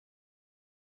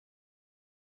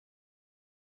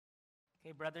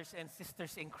Okay, brothers and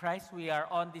sisters in Christ, we are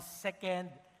on the second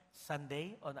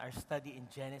Sunday on our study in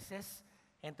Genesis.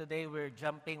 And today we're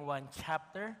jumping one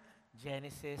chapter,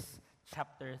 Genesis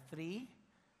chapter 3.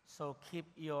 So keep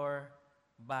your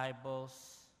Bibles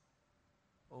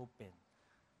open.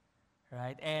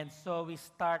 Right? And so we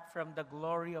start from the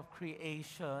glory of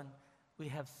creation. We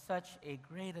have such a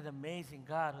great and amazing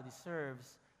God who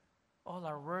deserves all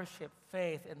our worship,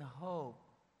 faith, and hope.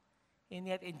 And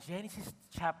yet in Genesis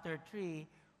chapter 3,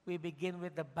 we begin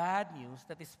with the bad news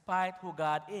that despite who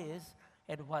God is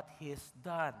and what He has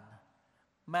done,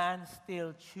 man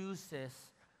still chooses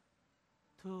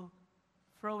to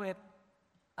throw it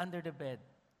under the bed,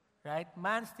 right?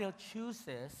 Man still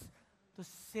chooses to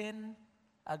sin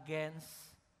against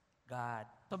God.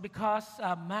 So because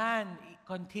man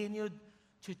continued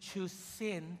to choose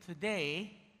sin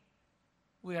today,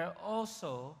 we are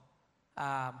also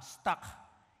stuck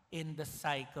in the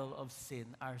cycle of sin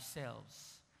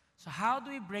ourselves. So how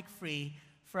do we break free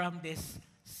from this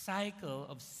cycle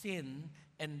of sin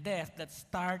and death that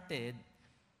started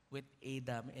with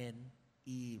Adam and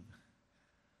Eve?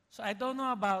 So I don't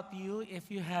know about you if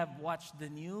you have watched the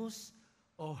news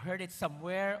or heard it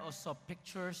somewhere or saw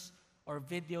pictures or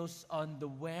videos on the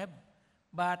web,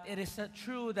 but it is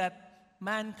true that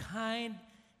mankind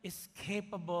is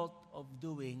capable of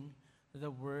doing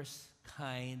the worst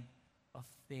kind of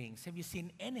things. Have you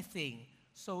seen anything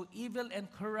so evil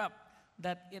and corrupt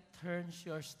that it turns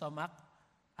your stomach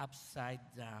upside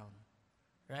down?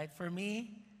 Right? For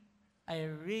me, I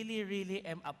really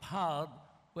am appalled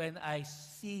when I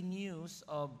see news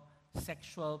of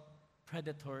sexual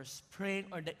predators preying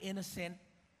on the innocent,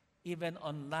 even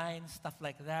online, stuff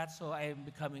like that. So I am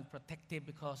becoming protective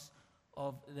because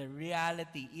of the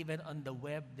reality. Even on the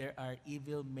web, there are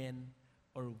evil men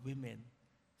or women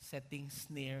setting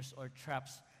snares or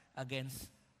traps against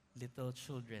little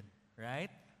children,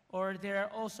 right? Or there are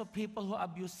also people who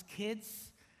abuse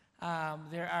kids.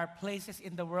 There are places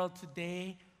in the world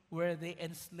today where they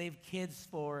enslave kids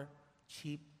for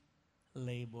cheap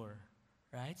labor,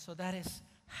 right? So that is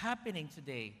happening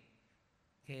today,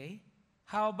 okay?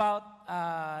 How about,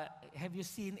 have you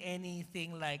seen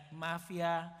anything like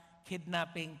mafia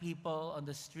kidnapping people on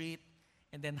the street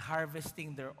and then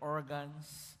harvesting their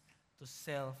organs to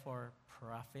sell for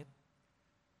profit?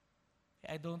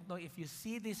 I don't know if you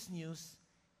see this news,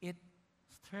 it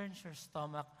turns your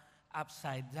stomach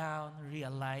upside down,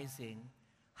 realizing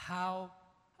how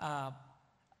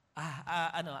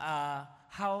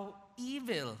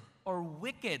evil or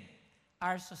wicked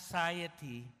our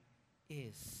society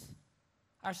is.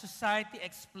 Our society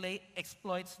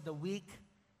exploits the weak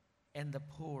and the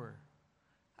poor.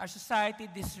 Our society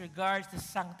disregards the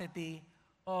sanctity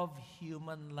of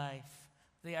human life.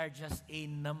 They are just a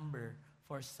number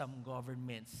for some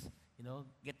governments. You know,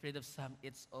 get rid of some,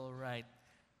 it's all right.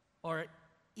 Or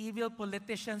evil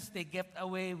politicians, they get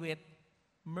away with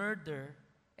murder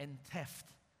and theft.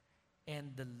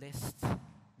 And the list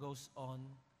goes on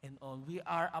and on. We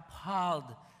are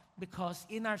appalled because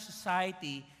in our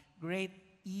society, great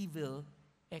evil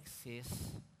exists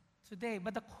today.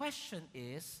 But the question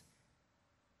is,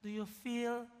 do you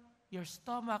feel your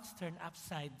stomachs turn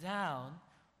upside down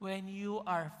when you're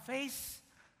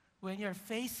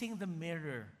facing the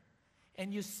mirror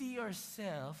and you see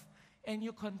yourself and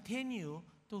you continue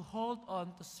to hold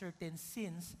on to certain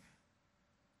sins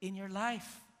in your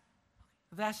life?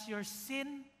 Does your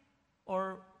sin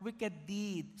or wicked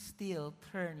deed still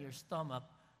turn your stomach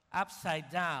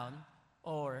upside down,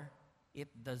 or it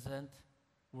doesn't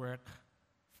work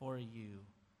for you?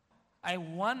 I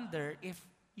wonder if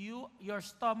your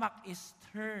stomach is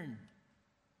turned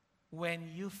when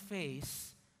you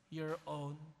face your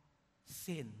own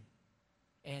sin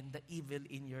and the evil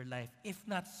in your life. If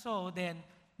not so, then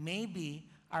maybe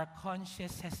our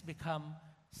conscience has become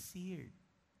seared.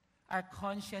 Our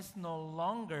conscience no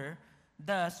longer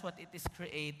does what it is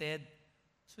created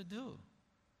to do.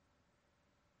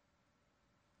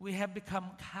 We have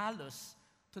become callous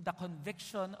to the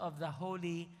conviction of the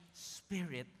Holy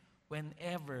Spirit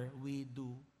whenever we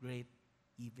do great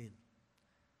evil.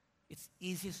 It's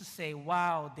easy to say,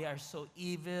 wow, they are so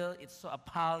evil, it's so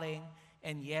appalling,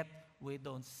 and yet we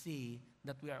don't see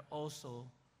that we are also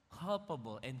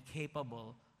culpable and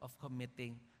capable of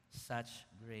committing such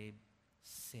grave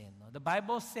sin. The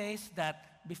Bible says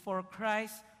that before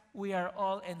Christ, we are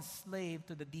all enslaved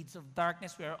to the deeds of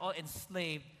darkness. We are all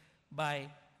enslaved by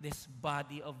this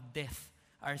body of death,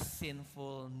 our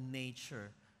sinful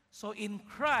nature. So in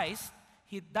Christ,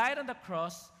 He died on the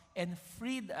cross and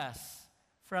freed us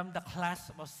from the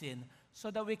clasp of sin so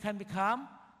that we can become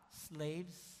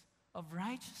slaves of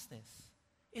righteousness.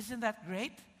 Isn't that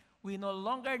great? We no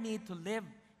longer need to live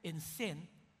in sin,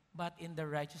 but in the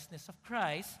righteousness of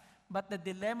Christ. But the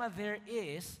dilemma there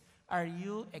is, are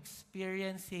you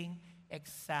experiencing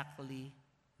exactly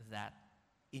that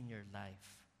in your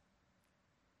life?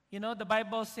 You know, the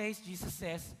Bible says, Jesus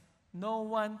says, no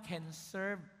one can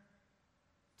serve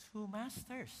two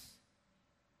masters.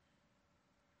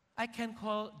 I can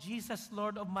call Jesus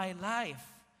Lord of my life,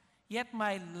 yet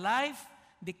my life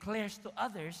declares to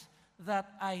others that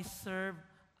I serve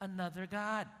another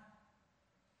God.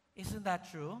 Isn't that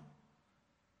true?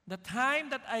 The time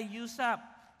that I use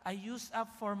up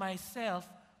for myself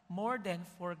more than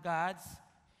for God's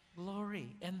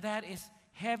glory. And that is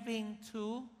having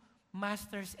two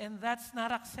masters. And that's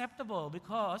not acceptable,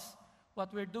 because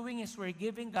what we're doing is we're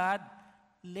giving God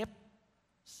lip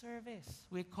service.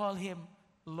 We call Him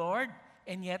Lord,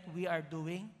 and yet we are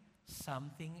doing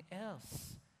something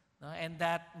else. No? And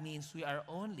that means we are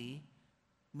only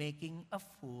making a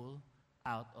fool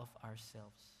out of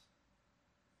ourselves.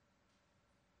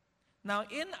 Now,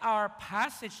 in our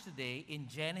passage today, in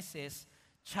Genesis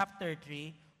chapter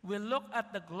 3, we look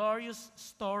at the glorious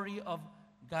story of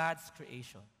God's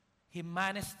creation. He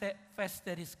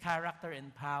manifested His character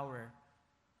and power,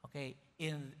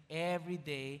 in every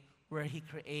day where He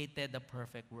created the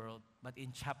perfect world. But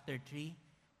in chapter 3,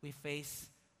 we face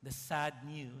the sad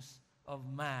news of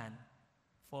man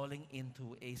falling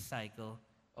into a cycle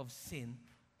of sin.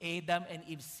 Adam and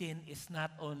Eve's sin is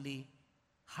not only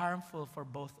harmful for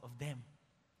both of them,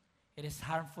 it is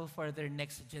harmful for their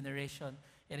next generation.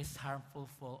 It is harmful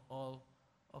for all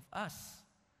of us,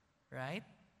 right?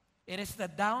 It is the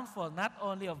downfall not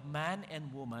only of man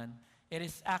and woman, it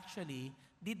is actually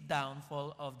the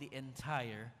downfall of the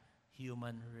entire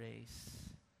human race.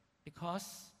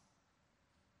 Because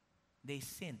they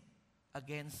sinned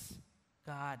against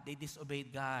God. They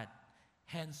disobeyed God.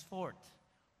 Henceforth,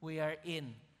 we are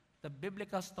in the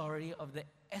biblical story of the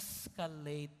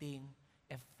escalating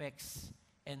effects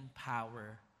and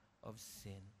power of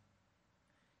sin.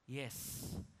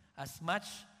 Yes, as much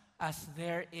as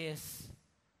there is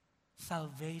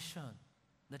salvation,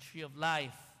 the tree of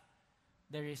life,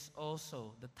 there is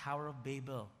also the Tower of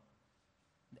Babel,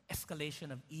 the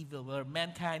escalation of evil, where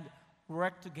mankind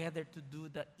work together to do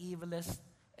the evilest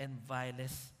and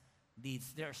vilest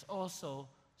deeds. There's also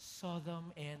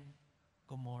Sodom and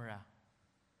Gomorrah,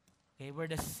 where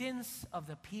the sins of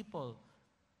the people,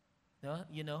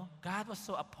 God was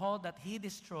so appalled that He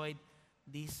destroyed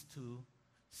these two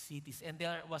cities. And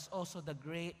there was also the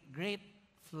great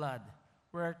flood,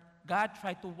 where God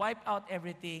tried to wipe out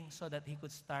everything so that He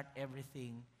could start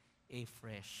everything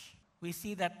afresh. We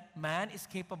see that man is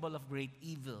capable of great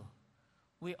evil.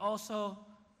 We also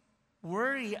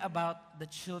worry about the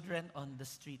children on the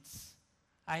streets.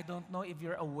 I don't know if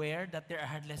you're aware that there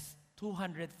are at least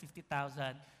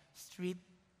 250,000 street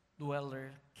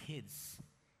dweller kids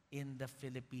in the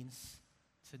Philippines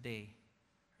today,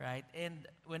 right? And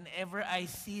whenever I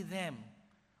see them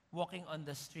walking on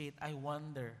the street, I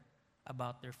wonder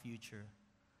about their future,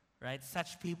 right?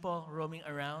 Such people roaming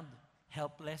around,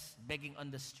 helpless, begging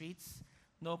on the streets,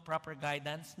 no proper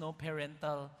guidance, no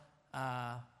parental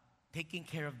taking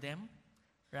care of them,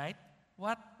 right?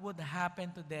 What would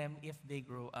happen to them if they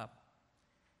grow up?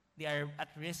 They are at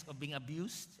risk of being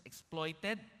abused,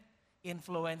 exploited,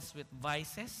 influenced with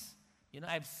vices.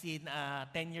 I've seen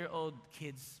 10-year-old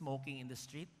kids smoking in the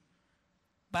street,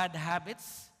 bad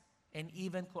habits, and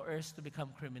even coerced to become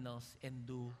criminals and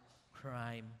do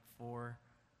crime for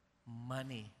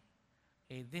money.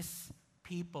 These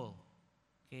people,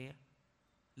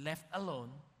 left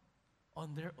alone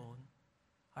on their own,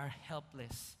 are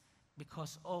helpless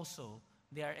because also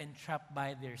they are entrapped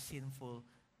by their sinful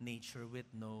nature with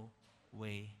no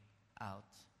way out.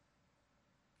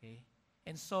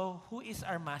 And so, who is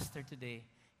our master today?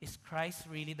 Is Christ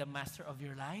really the master of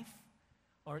your life?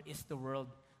 Or is the world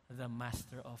the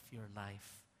master of your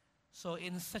life? So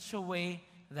in such a way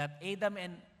that Adam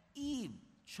and Eve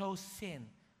chose sin,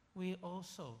 we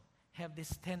also have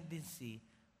this tendency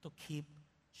to keep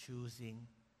choosing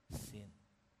sin.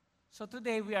 So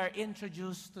today we are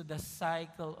introduced to the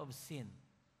cycle of sin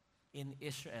in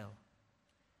Israel.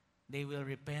 They will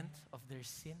repent of their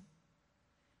sin,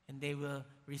 and they will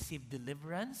receive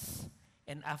deliverance.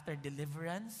 And after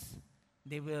deliverance,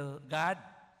 God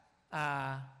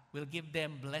will give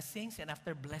them blessings. And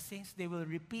after blessings, they will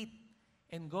repeat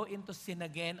and go into sin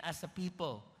again as a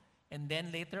people. And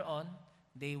then later on,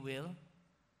 they will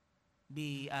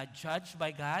be judged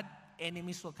by God.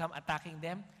 Enemies will come attacking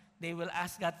them. They will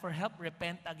ask God for help,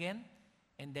 repent again,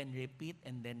 and then repeat,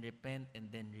 and then repent, and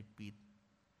then repeat.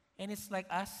 And it's like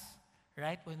us,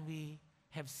 right? When we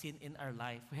have sin in our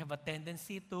life. We have a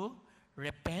tendency to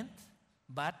repent,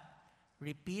 but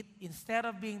repeat instead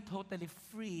of being totally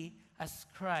free as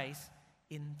Christ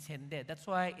intended. That's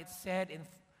why it said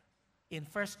in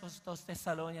 1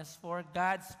 Thessalonians 4,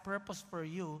 God's purpose for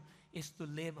you is to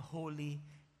live holy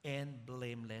and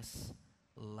blameless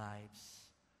lives.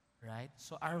 Right?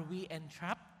 So are we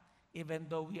entrapped? Even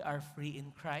though we are free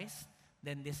in Christ,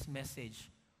 then this message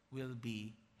will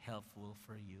be helpful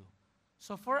for you.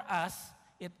 So for us,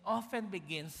 it often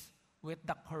begins with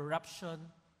the corruption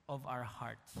of our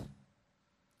heart.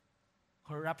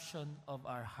 Corruption of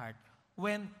our heart.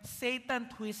 When Satan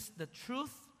twists the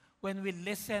truth, when we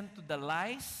listen to the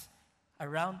lies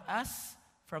around us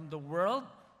from the world,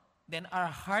 then our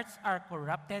hearts are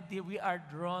corrupted. We are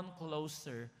drawn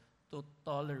closer to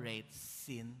tolerate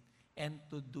sin and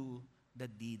to do the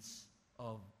deeds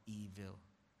of evil.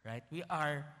 Right? We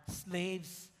are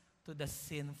slaves to the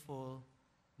sinful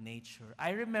nature.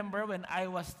 I remember when I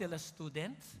was still a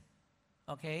student,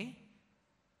 okay,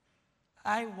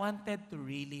 I wanted to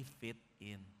really fit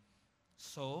in.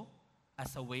 So,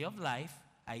 as a way of life,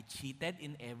 I cheated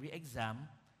in every exam,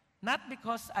 not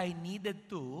because I needed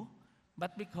to,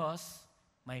 but because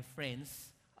my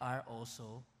friends are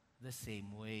also the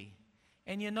same way.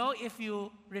 And you know, if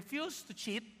you refuse to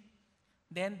cheat,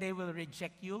 then they will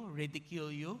reject you,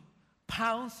 ridicule you,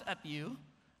 pounce at you,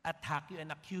 attack you,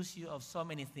 and accuse you of so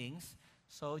many things.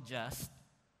 So just,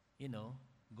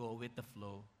 go with the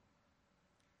flow.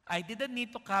 I didn't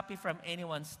need to copy from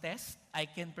anyone's test. I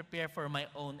can prepare for my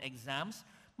own exams.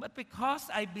 But because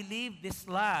I believe this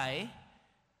lie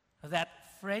that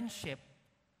friendship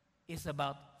is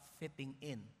about fitting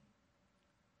in,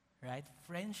 right?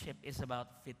 Friendship is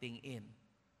about fitting in.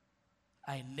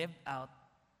 I lived out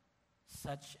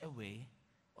such a way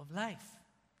of life.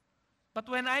 But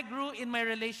when I grew in my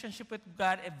relationship with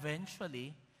God,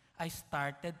 eventually, I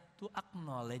started to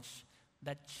acknowledge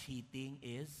that cheating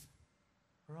is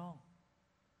wrong.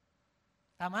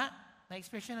 Tama?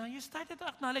 Na-expression na, you started to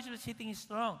acknowledge that cheating is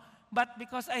wrong. But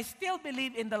because I still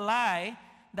believe in the lie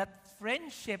that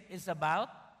friendship is about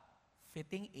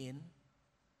fitting in,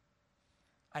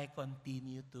 I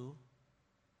continue to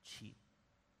cheat.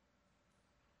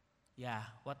 Yeah,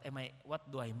 what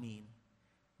do I mean?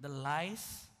 The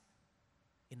lies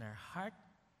in our heart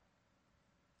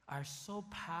are so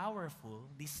powerful,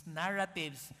 these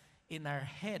narratives in our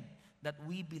head that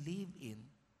we believe in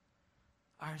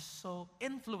are so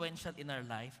influential in our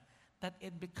life that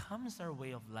it becomes our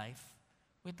way of life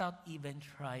without even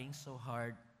trying so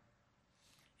hard.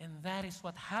 And that is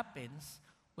what happens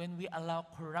when we allow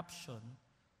corruption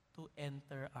to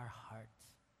enter our hearts.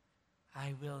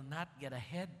 I will not get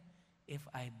ahead if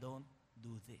I don't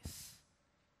do this.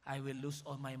 I will lose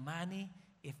all my money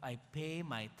if I pay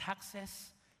my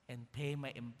taxes and pay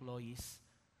my employees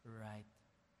right.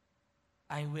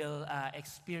 I will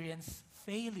experience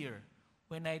failure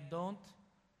when I don't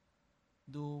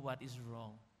do what is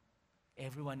wrong.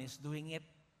 Everyone is doing it.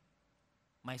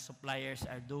 My suppliers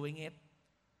are doing it.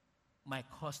 My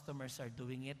customers are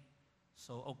doing it.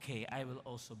 So, okay, I will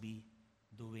also be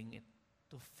doing it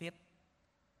to fit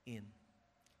in.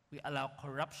 We allow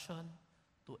corruption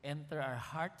to enter our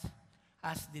heart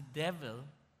as the devil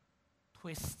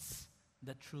twists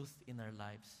the truth in our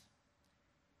lives.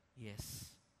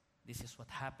 Yes, this is what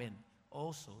happened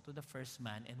also to the first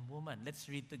man and woman. Let's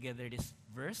read together this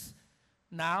verse.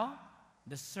 Now,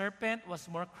 the serpent was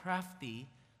more crafty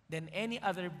than any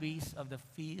other beast of the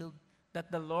field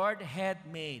that the Lord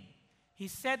had made. He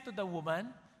said to the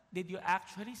woman, "Did you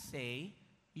actually say,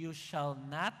 'You shall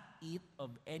not eat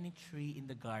of any tree in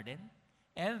the garden?'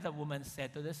 And the woman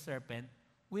said to the serpent,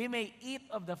 'We may eat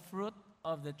of the fruit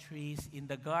of the trees in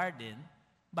the garden,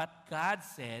 but God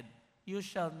said, you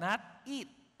shall not eat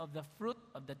of the fruit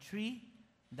of the tree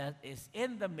that is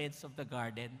in the midst of the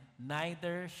garden,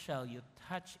 neither shall you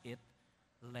touch it,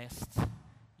 lest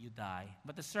you die.'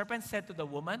 But the serpent said to the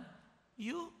woman,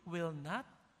 'You will not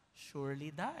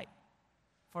surely die.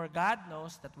 For God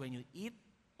knows that when you eat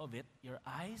of it, your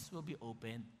eyes will be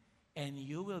opened, and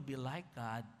you will be like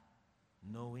God,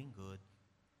 knowing good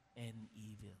and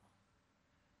evil.'"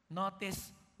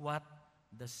 Notice what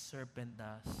the serpent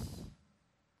does.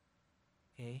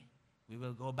 Okay? We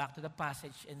will go back to the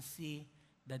passage and see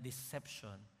the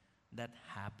deception that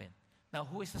happened. Now,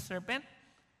 who is the serpent?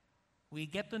 We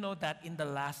get to know that in the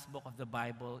last book of the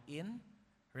Bible, in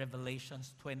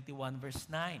Revelations 21, verse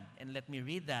 9. And let me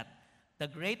read that. "The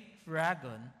great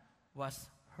dragon was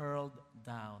hurled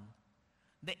down,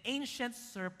 the ancient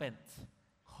serpent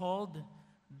called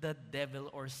the devil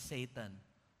or Satan,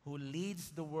 who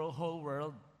leads the whole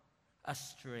world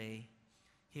astray.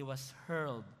 He was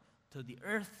hurled to the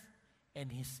earth,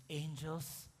 and his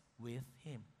angels with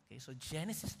him. Okay, so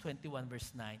Genesis 21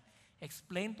 verse 9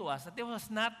 explained to us that it was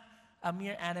not a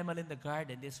mere animal in the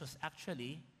garden. This was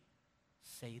actually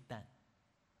Satan.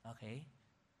 Okay,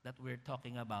 that we're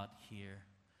talking about here.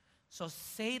 So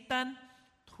Satan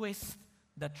twists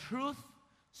the truth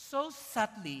so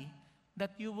subtly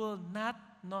that you will not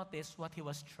notice what he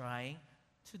was trying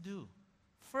to do.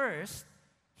 First,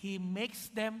 he makes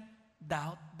them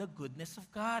doubt the goodness of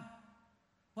God.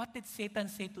 What did Satan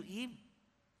say to Eve?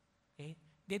 Okay.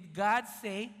 Did God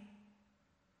say,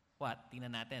 what?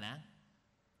 Tingnan natin, ha?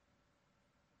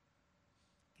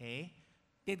 Okay.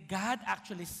 Did God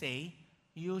actually say,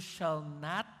 you shall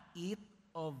not eat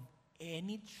of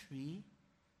any tree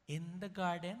in the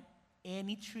garden?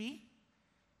 Any tree?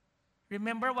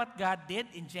 Remember what God did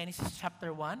in Genesis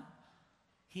chapter 1?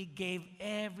 He gave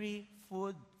every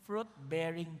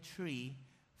fruit-bearing tree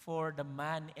for the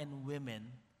man and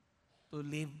women to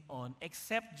live on,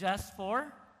 except just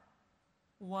for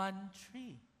one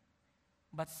tree.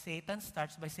 But Satan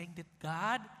starts by saying, did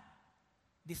God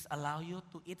disallow you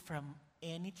to eat from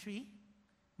any tree?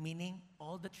 Meaning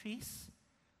all the trees?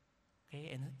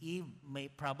 Okay, and Eve may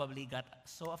probably got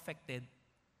so affected.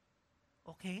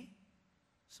 Okay,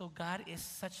 so God is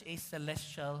such a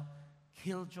celestial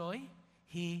killjoy.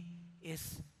 He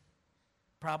is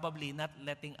probably not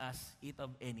letting us eat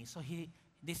of any. So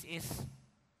this is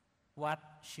what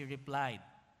she replied.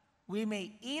 We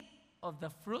may eat of the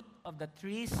fruit of the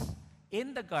trees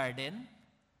in the garden,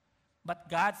 but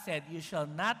God said, you shall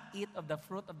not eat of the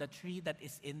fruit of the tree that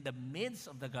is in the midst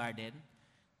of the garden,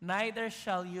 neither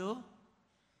shall you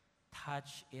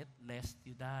touch it lest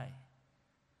you die.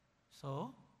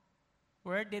 So,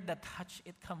 where did the touch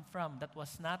it come from? That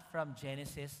was not from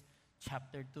Genesis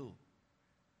chapter 2.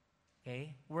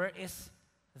 Okay? Where is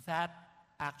that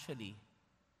actually?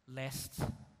 Lest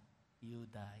you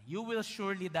die. You will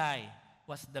surely die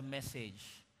was the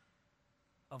message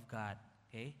of God.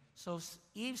 Okay? So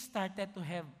Eve started to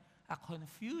have a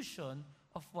confusion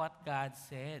of what God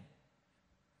said.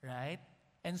 Right?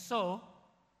 And so,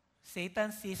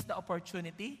 Satan sees the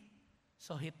opportunity,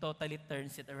 so he totally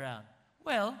turns it around.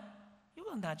 Well, you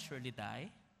will not surely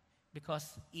die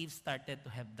because Eve started to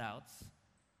have doubts.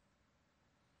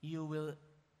 You will,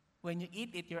 when you eat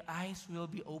it, your eyes will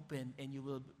be open and you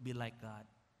will be like God.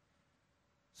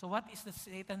 So what is the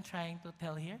Satan trying to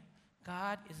tell here?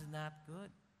 God is not good.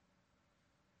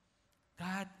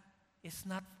 God is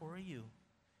not for you.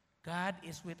 God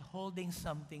is withholding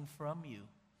something from you.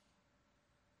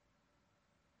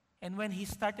 And when he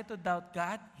started to doubt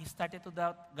God, he started to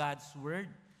doubt God's word,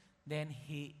 then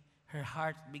her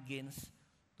heart begins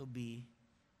to be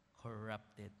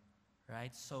corrupted.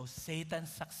 Right? So Satan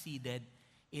succeeded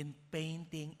in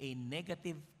painting a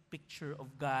negative picture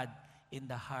of God in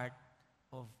the heart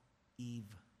of Eve.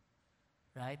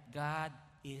 Right? God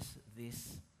is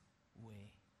this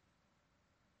way.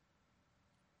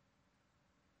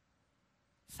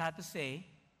 Sad to say,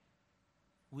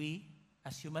 we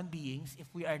as human beings, if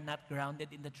we are not grounded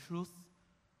in the truth,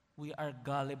 we are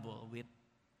gullible with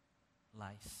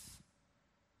lies.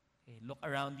 Okay, look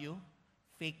around you.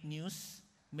 Fake news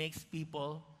drives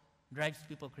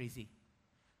people crazy.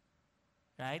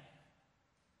 Right?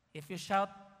 If you shout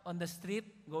on the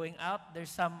street going out,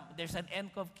 there's an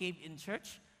Encov cave in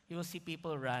church, you will see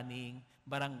people running,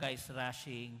 barangays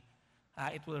rushing.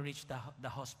 It will reach the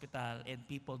hospital, and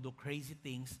people do crazy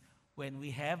things when we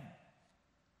have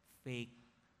fake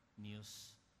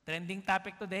news. Trending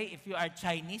topic today, if you are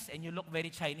Chinese and you look very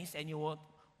Chinese and you won't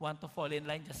want to fall in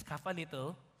line, just cough a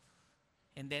little,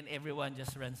 and then everyone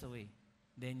just runs away.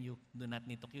 Then you do not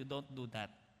need to. You don't do that.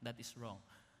 That is wrong.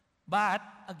 But,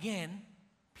 again,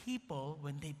 people,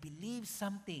 when they believe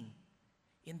something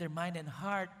in their mind and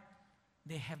heart,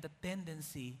 they have the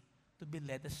tendency to be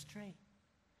led astray.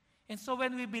 And so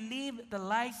when we believe the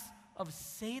lies of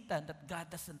Satan, that God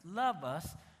doesn't love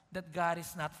us, that God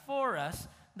is not for us,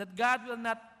 that God will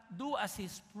not do as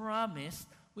He's promised,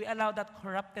 we allow that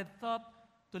corrupted thought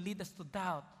to lead us to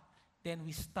doubt. Then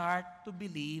we start to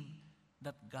believe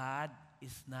that God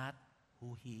is not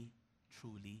who He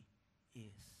truly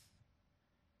is.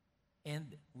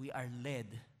 And we are led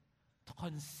to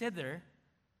consider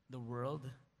the world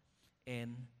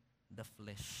and the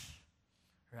flesh.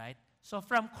 Right? So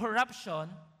from corruption,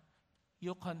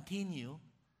 you continue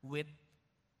with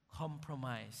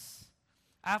compromise.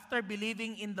 After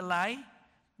believing in the lie,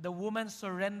 the woman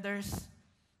surrenders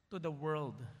to the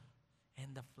world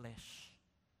and the flesh.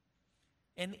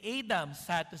 And Adam,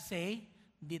 sad to say,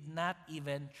 did not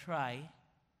even try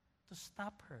to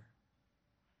stop her.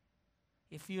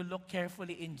 If you look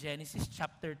carefully in Genesis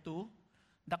chapter 2,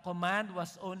 The command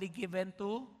was only given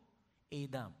to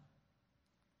Adam.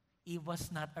 Eve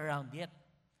was not around yet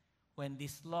when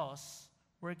these laws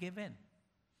were given.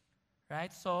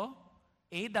 Right? So,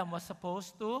 Adam was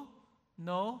supposed to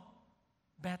know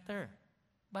better.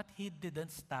 But he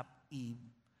didn't stop Eve.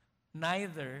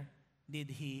 Neither did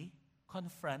he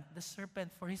confront the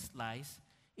serpent for his lies.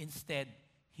 Instead,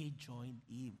 he joined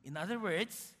Eve. In other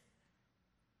words,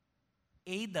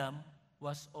 Adam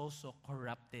was also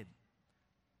corrupted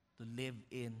to live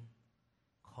in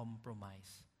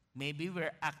compromise. Maybe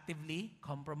we're actively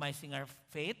compromising our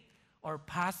faith or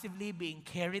passively being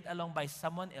carried along by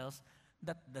someone else.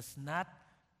 That does not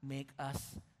make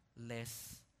us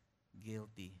less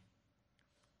guilty.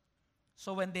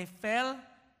 So when they fell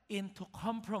into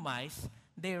compromise,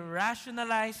 they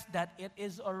rationalized that it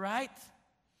is all right.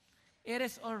 It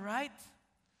is all right.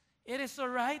 It is all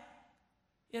right.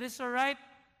 It is all right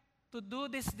to do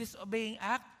this disobeying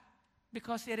act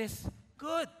because it is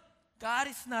good. God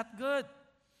is not good.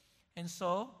 And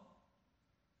so,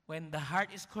 when the heart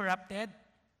is corrupted,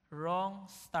 wrong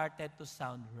started to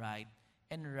sound right,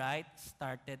 and right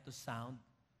started to sound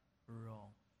wrong.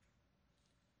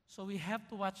 So we have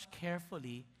to watch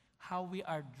carefully how we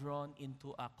are drawn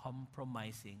into a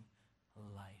compromising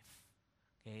life.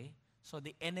 Okay? So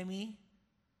the enemy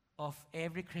of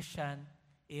every Christian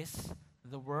is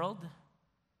the world,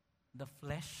 the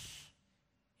flesh,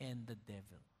 and the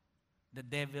devil. The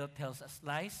devil tells us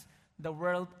lies. The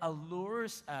world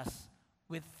allures us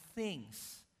with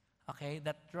things, okay,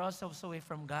 that draws us away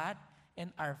from God,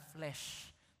 and our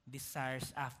flesh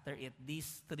desires after it.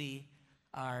 These three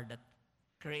are that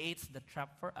creates the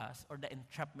trap for us, or the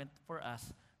entrapment for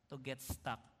us to get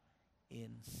stuck in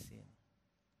sin.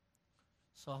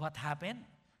 So what happened?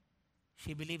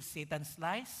 She believed Satan's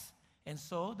lies, and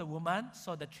so the woman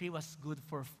saw the tree was good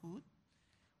for food.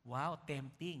 Wow,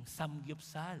 tempting.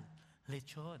 Samgyupsal,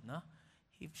 lechon, no?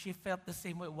 If she felt the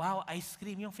same way, wow, ice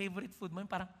cream yung favorite food mo, yung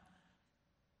parang.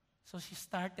 So she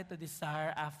started to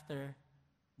desire after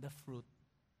the fruit,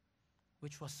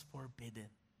 which was forbidden.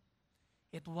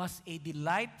 It was a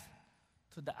delight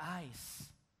to the eyes.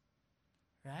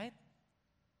 Right?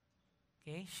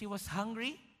 Okay, she was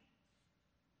hungry.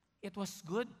 It was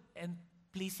good and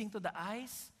pleasing to the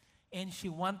eyes. And she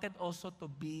wanted also to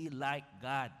be like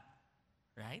God.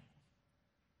 Right?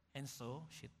 And so,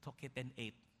 she took it and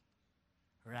ate.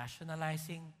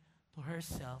 Rationalizing to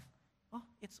herself, oh,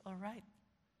 it's all right.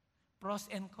 Pros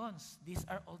and cons. These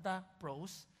are all the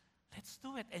pros. Let's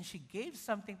do it. And she gave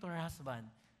something to her husband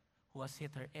who was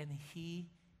with her, and he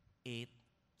ate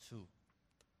too.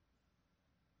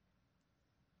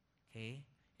 Okay?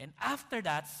 And after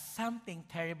that, something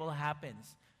terrible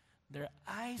happens. Their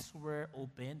eyes were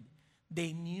opened.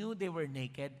 They knew they were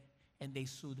naked, and they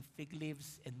sewed fig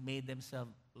leaves and made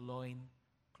themselves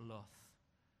loincloth,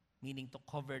 meaning to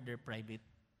cover their private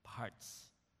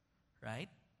parts. Right?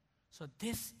 So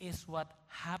this is what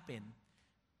happened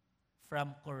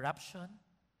from corruption.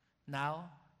 Now,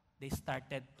 they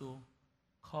started to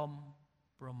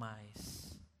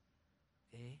compromise.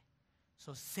 Okay?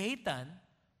 So Satan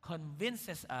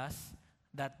convinces us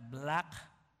that black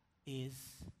is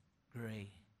gray.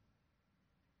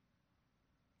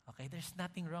 Okay? There's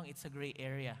nothing wrong. It's a gray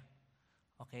area.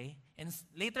 Okay? And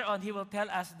later on, he will tell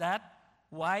us that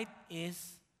white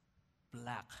is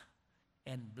black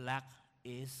and black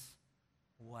is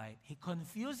white. He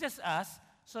confuses us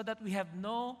so that we have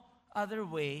no other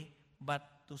way but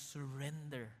to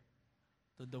surrender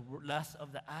to the lust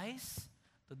of the eyes,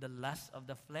 to the lust of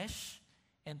the flesh,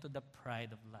 and to the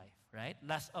pride of life, right?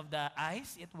 Lust of the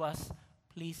eyes, it was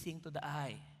pleasing to the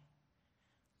eye.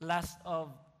 Lust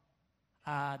of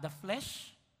the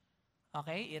flesh,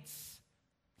 okay,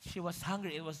 she was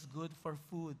hungry, it was good for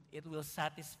food, it will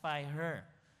satisfy her.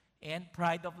 And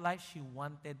pride of life, she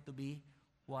wanted to be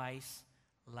wise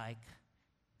like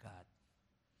God.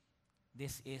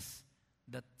 This is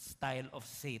the style of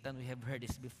Satan. We have heard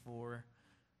this before.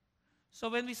 So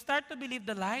when we start to believe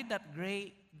the lie that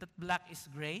black is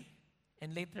gray,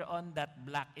 and later on that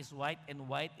black is white and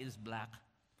white is black,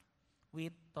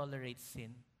 we tolerate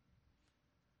sin.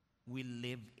 We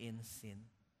live in sin.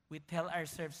 We tell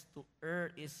ourselves to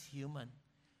err is human.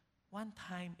 One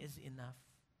time is enough.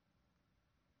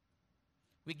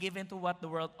 We give in to what the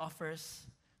world offers,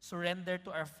 surrender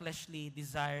to our fleshly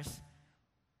desires.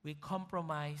 We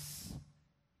compromise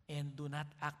and do not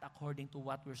act according to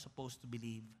what we're supposed to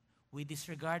believe. We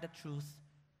disregard the truth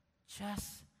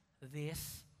just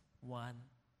this one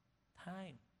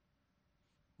time.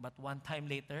 But one time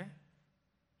later,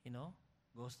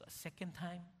 goes to a second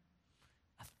time,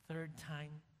 a third time,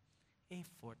 a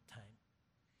fourth time,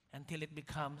 until it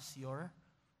becomes your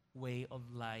way of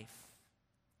life.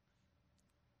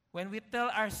 When we tell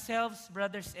ourselves,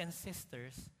 brothers and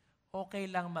sisters, okay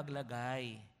lang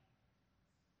maglagay.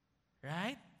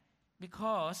 Right?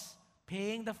 Because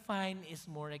paying the fine is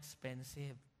more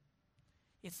expensive.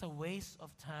 It's a waste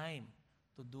of time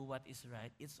to do what is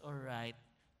right. It's all right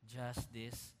just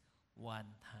this one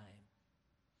time.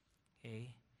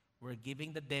 Okay? We're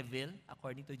giving the devil,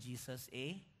 according to Jesus,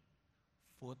 a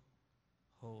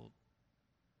foothold.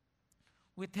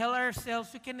 We tell ourselves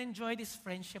we can enjoy this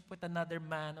friendship with another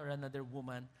man or another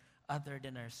woman other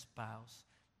than our spouse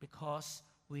because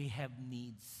we have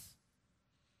needs.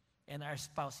 And our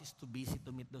spouse is too busy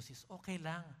to meet those needs. Okay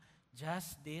lang,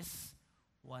 just this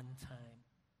one time.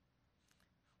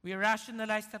 We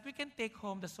rationalize that we can take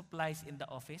home the supplies in the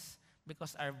office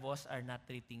because our boss are not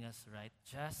treating us right.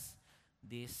 Just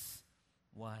this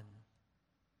one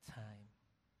time.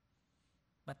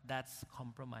 But that's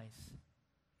compromise.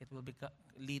 It will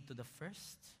lead to the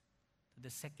first, to the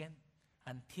second,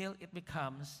 until it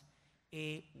becomes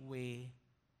a way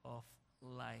of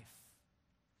life.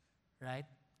 Right?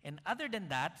 And other than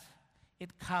that,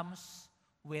 it comes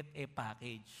with a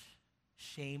package,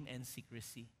 shame and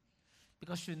secrecy.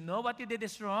 Because you know what you did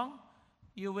is wrong,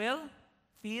 you will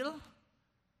feel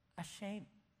ashamed.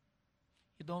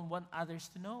 You don't want others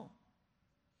to know.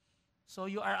 So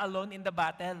you are alone in the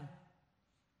battle.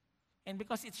 And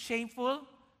because it's shameful,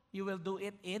 you will do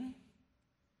it in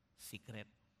secret.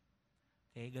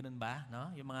 Okay, ganun ba? No?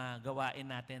 Yung mga gawain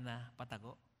natin na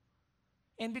patago.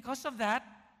 And because of that,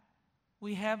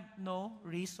 we have no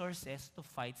resources to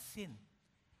fight sin.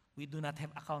 We do not have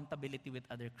accountability with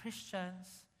other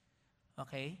Christians.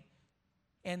 Okay?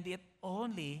 And it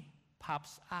only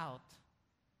pops out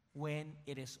when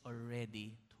it is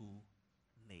already too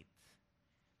late.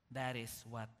 That is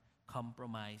what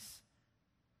compromise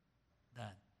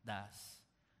does.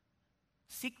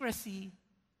 Secrecy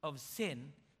of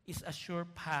sin is a sure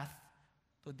path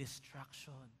to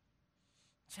destruction.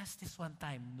 Just this one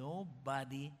time,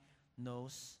 nobody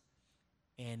knows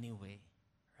anyway.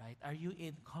 Right? Are you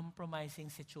in compromising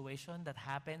situation that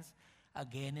happens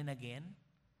again and again?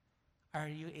 Are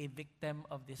you a victim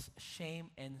of this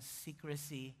shame and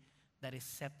secrecy that is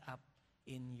set up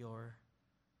in your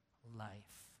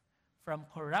life? From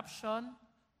corruption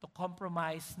to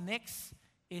compromise, next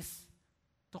is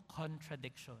to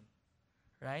contradiction.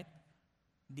 Right?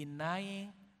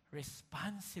 Denying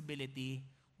responsibility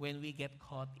when we get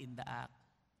caught in the act.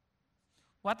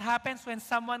 What happens when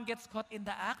someone gets caught in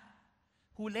the act?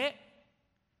 Huli.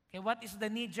 Okay, what is the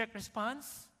knee-jerk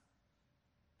response?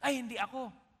 Ay, hindi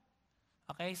ako.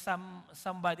 Okay,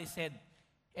 somebody said,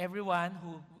 everyone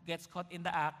who gets caught in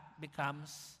the act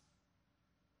becomes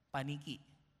paniki.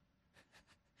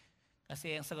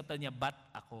 Kasi ang sagot niya, but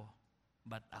ako.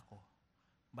 But ako.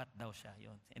 But daw siya.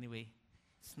 Yun. Anyway,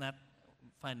 it's not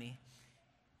funny.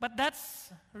 But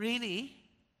that's really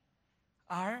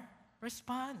our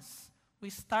response. We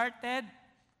started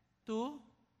to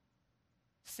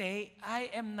say, I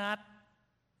am not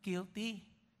guilty.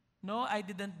 No, I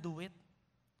didn't do it.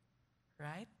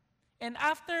 Right? And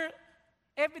after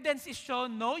evidence is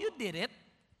shown, no, you did it.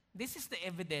 This is the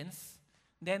evidence.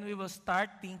 Then we will start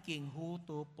thinking who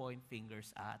to point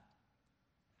fingers at.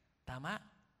 Tama?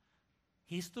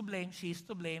 He's to blame, she's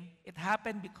to blame. It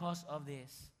happened because of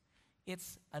this.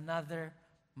 It's another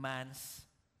man's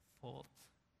fault.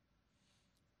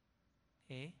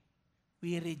 Okay?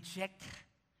 We reject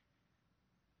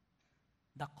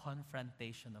the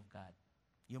confrontation of God.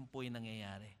 Yun po yung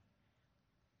nangyayari.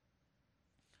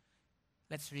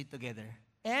 Let's read together.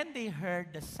 And they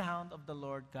heard the sound of the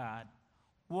Lord God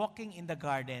walking in the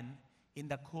garden in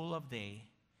the cool of day.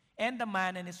 And the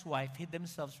man and his wife hid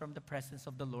themselves from the presence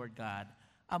of the Lord God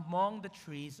among the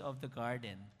trees of the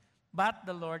garden. But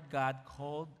the Lord God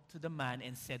called to the man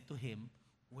and said to him,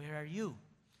 Where are you?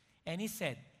 And he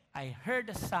said, I heard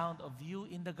the sound of you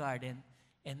in the garden,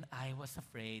 and I was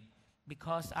afraid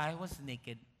because I was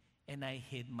naked and I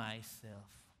hid myself.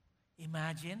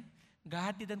 Imagine,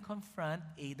 God didn't confront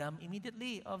Adam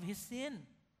immediately of his sin.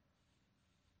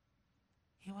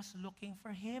 He was looking for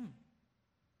him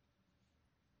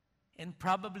and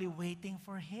probably waiting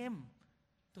for him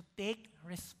to take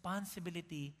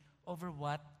responsibility over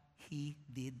what he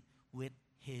did with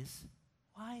his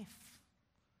wife.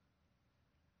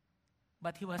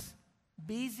 But he was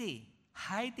busy,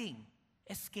 hiding,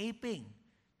 escaping,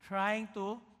 trying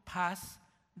to pass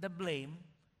the blame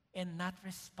and not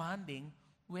responding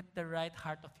with the right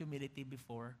heart of humility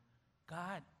before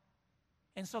God.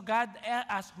 And so God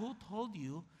asked, who told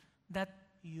you that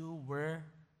you were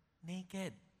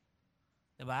naked?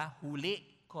 Diba? Huli,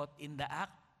 caught in the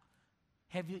act.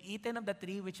 Have you eaten of the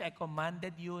tree which I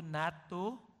commanded you not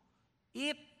to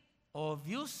eat?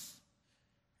 Obvious,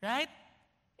 right?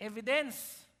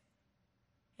 Evidence.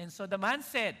 And so the man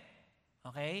said,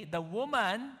 okay, the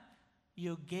woman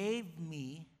you gave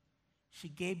me, she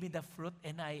gave me the fruit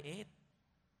and I ate.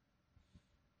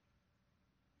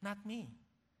 Not me.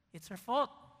 It's her fault.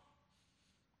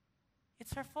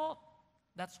 It's her fault.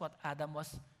 That's what Adam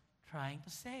was trying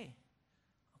to say.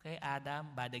 Okay, Adam,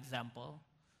 bad example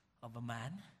of a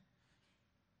man.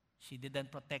 He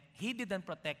didn't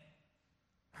protect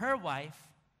her wife.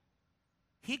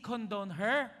 He condoned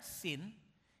her sin.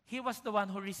 He was the one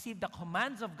who received the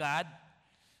commands of God,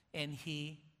 and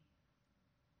he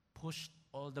pushed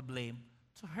all the blame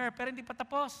to her. Pero hindi pa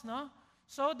tapos, no?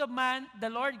 So the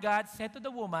Lord God said to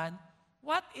the woman,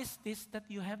 "What is this that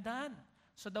you have done?"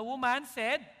 So the woman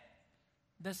said,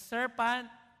 "The serpent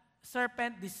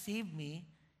deceived me,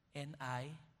 and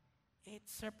I ate."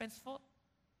 Serpent's fault.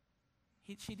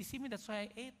 She deceived me, that's why I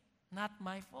ate. Not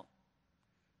my fault.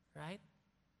 Right?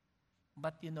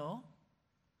 But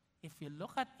if you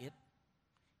look at it,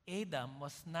 Adam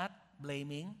was not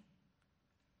blaming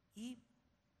Eve.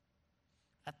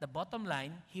 At the bottom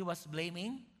line, he was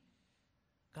blaming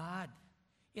God.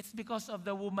 It's because of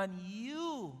the woman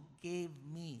you gave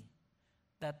me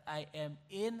that I am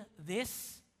in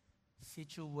this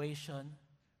situation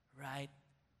right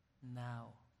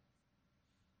now.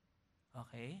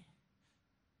 Okay?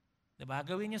 Diba?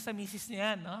 Gawin nyo sa misis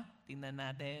niya, no? Tingnan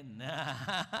natin.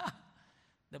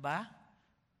 Diba?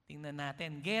 Tingnan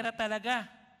natin. Gera talaga.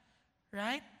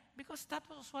 Right? Because that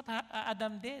was what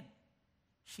Adam did.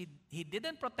 He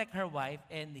didn't protect her wife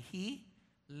and he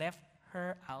left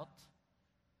her out,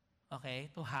 okay,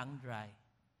 to hang dry.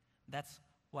 That's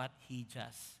what he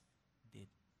just did.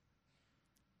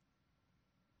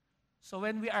 So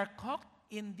when we are caught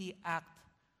in the act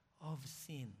of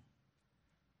sin,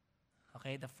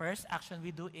 okay, the first action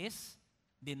we do is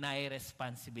deny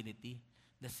responsibility.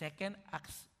 The second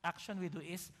action we do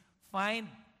is find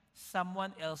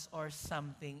someone else or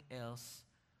something else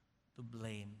to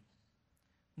blame.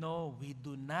 No, we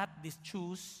do not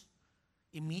choose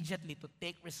immediately to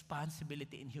take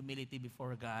responsibility in humility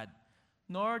before God,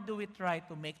 nor do we try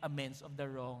to make amends of the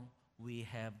wrong we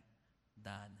have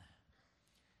done.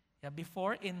 Yeah,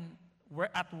 before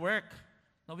at work,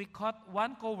 no, we caught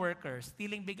one co-worker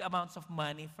stealing big amounts of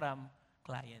money from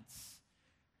clients.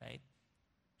 Right?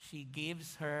 She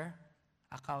gives her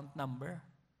account number.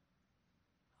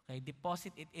 Okay,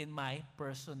 deposit it in my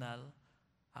personal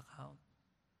account.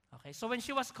 Okay, so when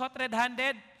she was caught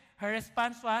red-handed, her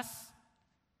response was,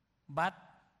 "But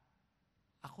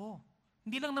ako.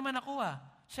 Hindi lang naman ako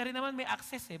Siya rin naman may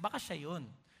access baka siya yun."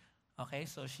 Okay,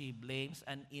 so she blames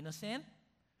an innocent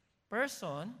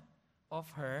person of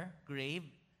her grave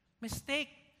mistake.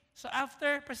 So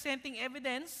after presenting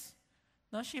evidence,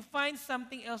 she finds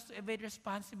something else to evade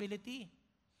responsibility.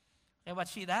 Okay,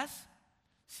 what she does?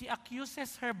 She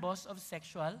accuses her boss of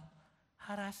sexual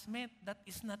harassment. That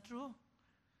is not true.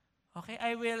 Okay,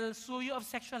 I will sue you of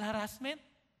sexual harassment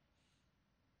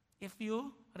if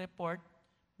you report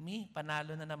me.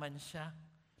 Panalo na naman siya.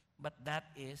 But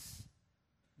that is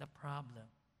the problem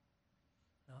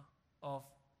of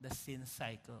the sin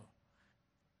cycle.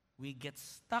 We get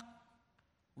stuck,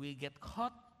 we get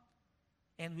caught,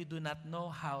 and we do not know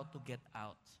how to get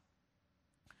out.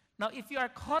 Now, if you are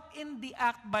caught in the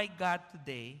act by God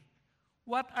today,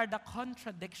 what are the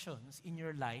contradictions in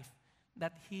your life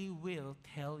that He will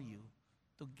tell you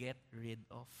to get rid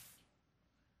of?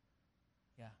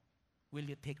 Yeah. Will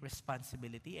you take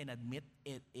responsibility and admit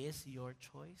it is your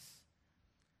choice?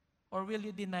 Or will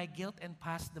you deny guilt and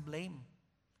pass the blame?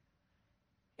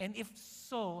 And if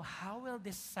so, how will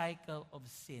this cycle of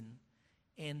sin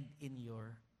end in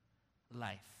your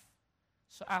life?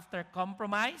 So after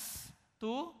compromise,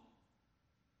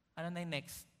 ano na yung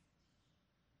next?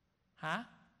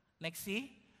 Next C?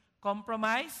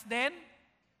 Compromise, then?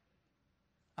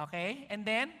 Okay, and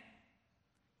then?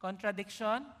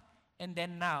 Contradiction, and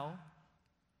then now,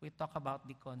 we talk about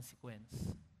the consequence.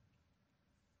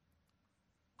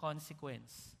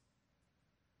 Consequence.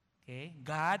 Okay,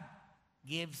 God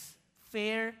gives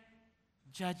fair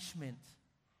judgment.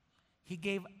 He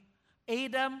gave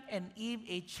Adam and Eve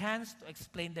a chance to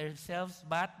explain themselves,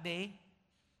 but they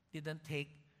didn't take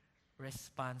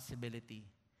responsibility.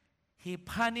 He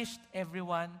punished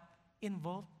everyone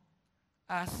involved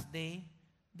as they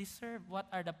deserve. What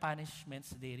are the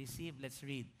punishments they received? Let's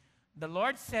read. The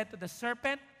Lord said to the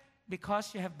serpent,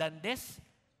 "Because you have done this,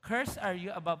 cursed are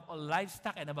you above all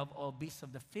livestock and above all beasts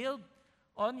of the field.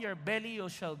 On your belly you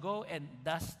shall go, and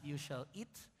dust you shall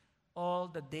eat all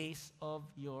the days of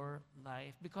your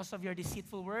life. Because of your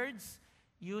deceitful words,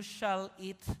 you shall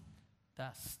eat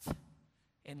dust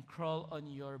and crawl on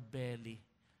your belly.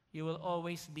 You will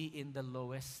always be in the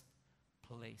lowest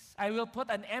place. I will put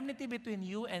an enmity between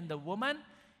you and the woman,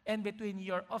 and between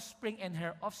your offspring and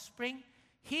her offspring.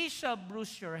 He shall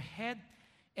bruise your head,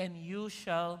 and you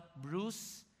shall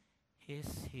bruise his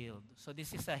heel. So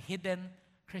this is a hidden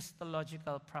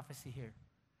Christological prophecy here,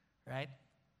 right?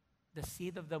 The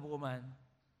seed of the woman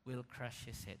will crush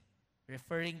his head,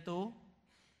 referring to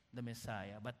the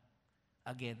Messiah. But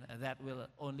again, that will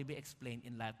only be explained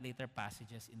in later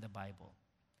passages in the Bible.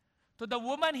 To the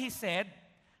woman he said,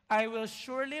 I will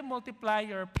surely multiply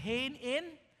your pain in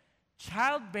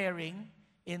childbearing.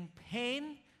 In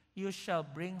pain you shall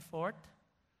bring forth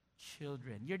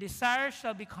children. Your desire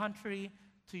shall be contrary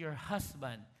to your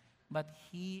husband, but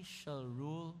he shall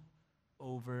rule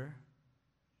over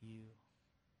you.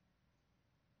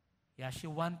 Yeah, she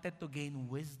wanted to gain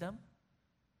wisdom.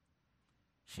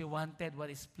 She wanted what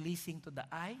is pleasing to the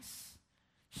eyes.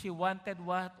 She wanted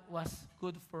what was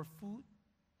good for food.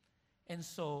 And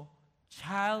so,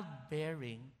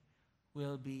 childbearing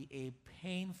will be a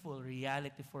painful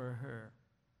reality for her.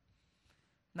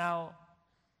 Now,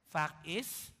 fact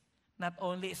is, not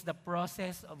only is the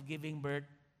process of giving birth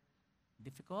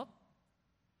difficult,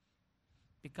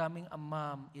 becoming a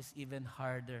mom is even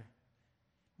harder.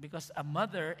 Because a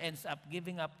mother ends up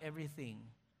giving up everything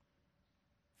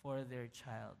for their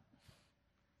child.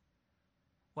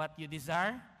 What you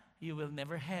desire, you will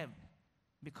never have,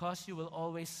 because you will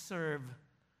always serve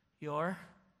your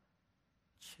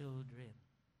children.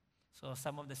 So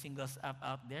some of the singles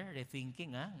out there, they're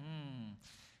thinking,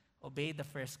 obey the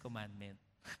first commandment.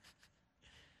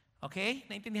 Okay?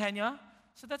 Naintindihan nyo?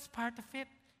 So that's part of it.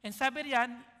 And sabi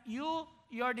riyan,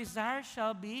 your desire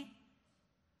shall be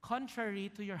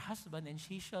contrary to your husband, and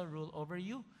she shall rule over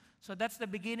you. So that's the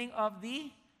beginning of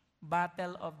the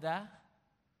battle of the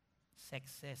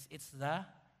sexes. It's the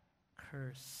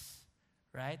curse,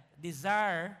 right?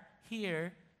 Desire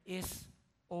here is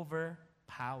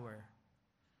overpower.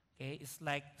 Okay? It's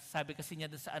like, sabi kasi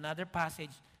niya sa another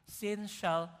passage, sin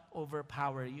shall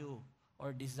overpower you,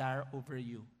 or desire over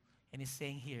you. And he's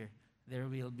saying here, there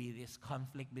will be this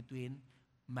conflict between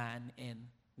man and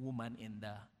woman in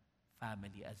the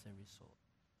family as a result.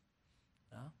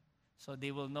 So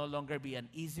they will no longer be an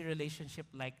easy relationship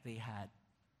like they had.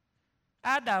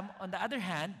 Adam, on the other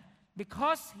hand,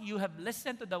 because you have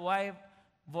listened to the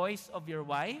voice of your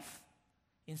wife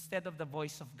instead of the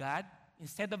voice of God,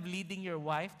 instead of leading your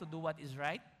wife to do what is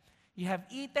right, you have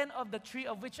eaten of the tree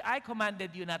of which I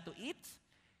commanded you not to eat.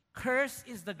 Cursed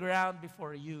is the ground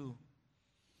before you.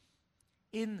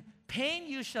 In pain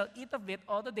you shall eat of it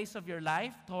all the days of your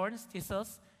life, thorns,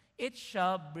 thistles, it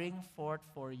shall bring forth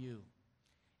for you.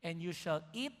 And you shall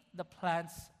eat the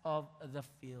plants of the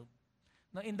field.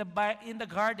 Now in the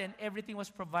garden, everything was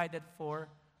provided for,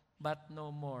 but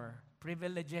no more.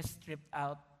 Privileges stripped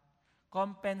out.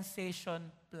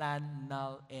 Compensation plan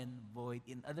null and void.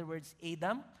 In other words,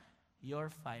 Adam, you're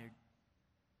fired.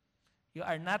 You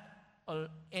are not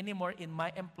anymore in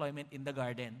my employment in the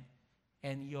garden,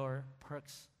 and your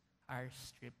perks are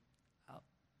stripped out.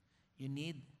 You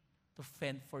need to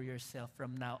fend for yourself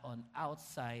from now on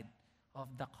outside of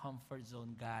the comfort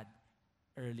zone God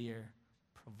earlier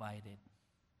provided.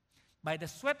 By the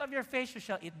sweat of your face you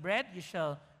shall eat bread, you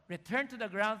shall return to the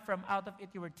ground, from out of it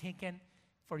you were taken,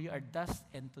 for you are dust,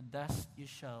 and to dust you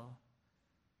shall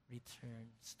return.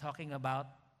 It's talking about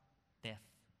death.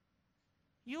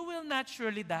 You will not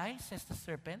surely die, says the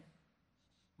serpent.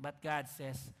 But God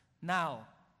says, now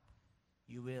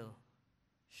you will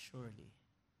surely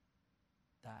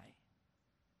die.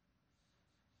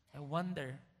 I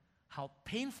wonder how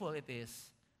painful it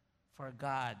is for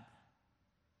God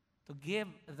to give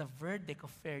the verdict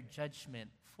of fair judgment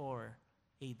for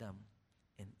Adam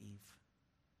and Eve.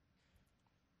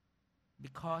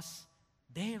 Because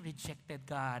they rejected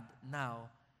God, now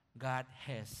God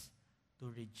has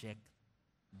to reject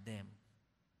them.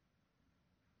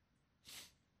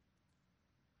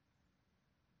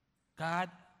 God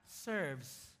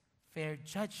serves fair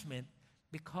judgment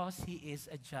because He is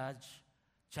a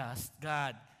just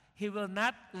God. He will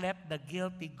not let the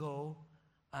guilty go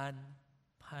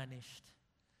unpunished.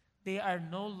 They are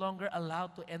no longer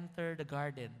allowed to enter the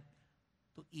garden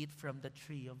to eat from the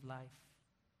tree of life,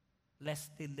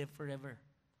 lest they live forever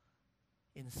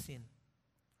in sin.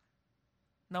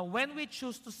 Now, when we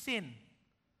choose to sin,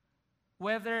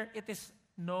 whether it is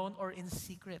known or in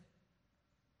secret,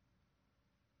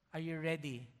 are you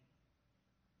ready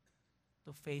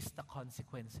to face the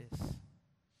consequences?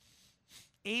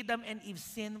 Adam and Eve's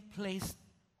sin placed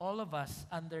all of us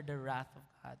under the wrath of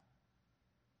God.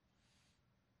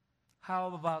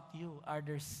 How about you? Are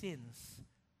there sins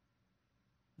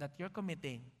that you're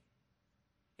committing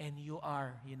and you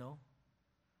are,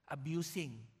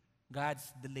 abusing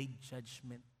God's delayed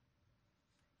judgment?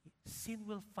 Sin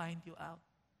will find you out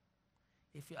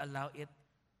if you allow it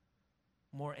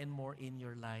more and more in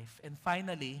your life. And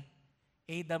finally,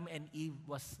 Adam and Eve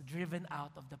was driven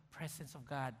out of the presence of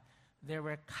God. They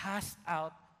were cast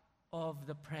out of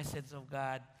the presence of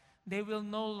God. They will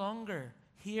no longer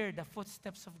hear the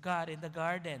footsteps of God in the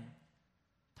garden,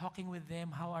 talking with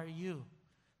them, how are you?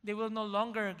 They will no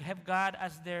longer have God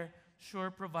as their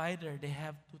sure provider. They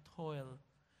have to toil.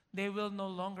 They will no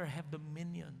longer have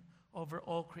dominion over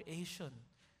all creation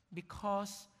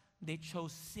because they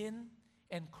chose sin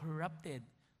and corrupted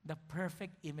the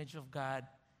perfect image of God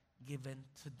given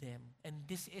to them. And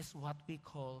this is what we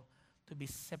call to be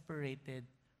separated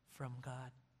from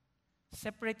God.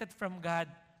 Separated from God,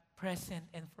 present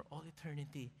and for all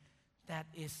eternity. That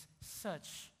is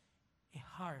such a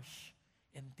harsh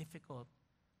and difficult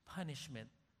punishment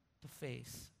to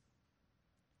face.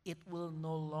 It will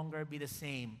no longer be the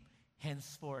same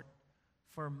henceforth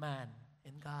for man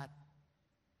and God.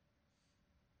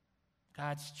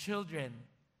 God's children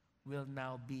will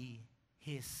now be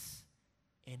His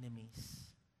enemies.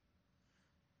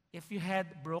 If you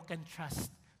had broken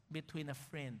trust between a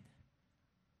friend,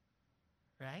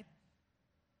 right?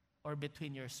 Or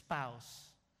between your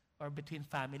spouse, or between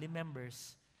family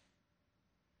members,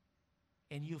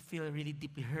 and you feel really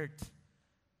deeply hurt,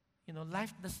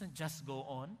 life doesn't just go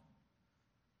on.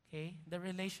 Okay? The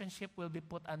relationship will be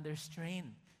put under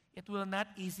strain. It will not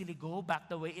easily go back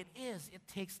the way it is. It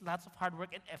takes lots of hard work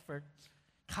and effort,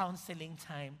 counseling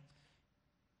time,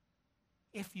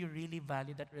 if you really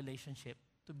value that relationship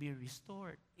to be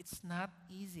restored. It's not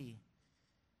easy.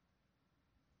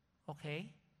 Okay?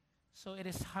 So it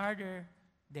is harder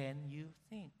than you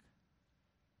think.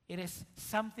 It is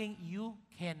something you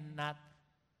cannot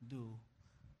do.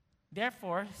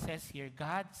 Therefore, says here,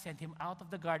 God sent him out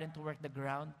of the garden to work the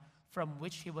ground from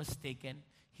which he was taken.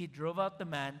 He drove out the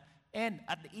man, and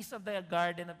at the east of the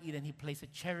Garden of Eden, he placed a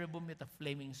cherubim with a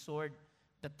flaming sword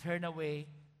that turned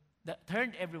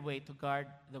every way to guard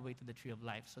the way to the tree of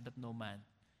life, so that no man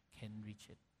can reach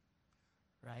it.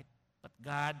 Right? But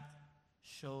God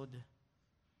showed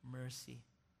mercy.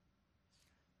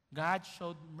 God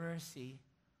showed mercy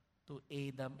to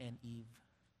Adam and Eve.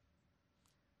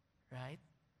 Right?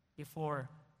 Before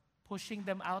pushing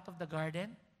them out of the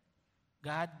garden,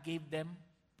 God gave them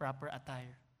proper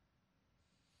attire.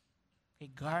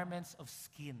 Okay, garments of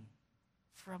skin.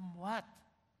 From what?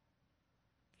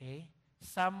 Okay?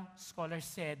 Some scholars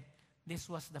said this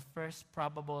was the first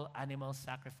probable animal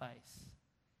sacrifice.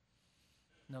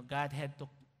 No, God had to,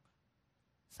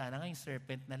 sana nga yung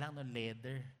serpent na lang, no,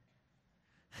 leather.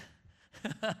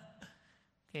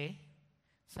 Okay?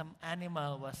 Some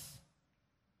animal was,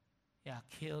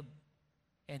 killed,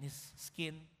 and his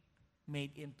skin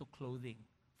made into clothing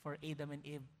for Adam and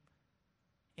Eve.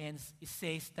 And it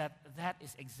says that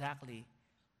is exactly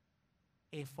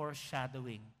a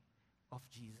foreshadowing of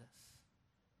Jesus.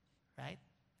 Right?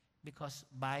 Because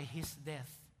by his death,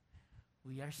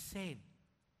 we are saved.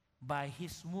 By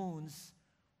his wounds,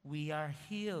 we are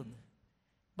healed.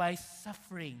 By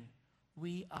suffering,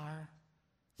 we are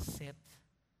set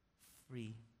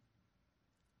free.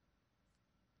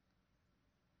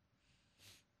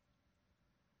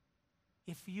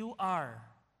 If you are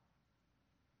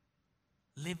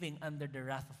living under the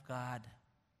wrath of God,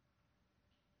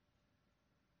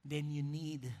 then you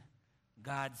need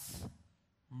God's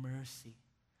mercy.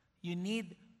 You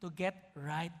need to get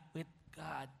right with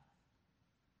God.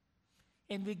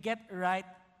 And we get right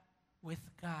with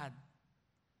God.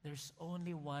 There's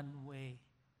only one way.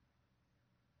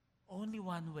 Only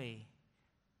one way.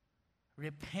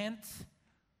 Repent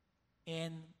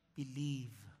and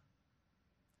believe.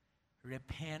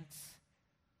 Repent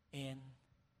and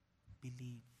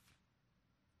believe.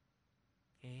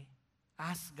 Okay?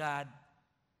 Ask God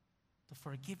to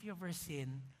forgive you of your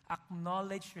sin.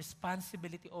 Acknowledge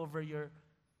responsibility over your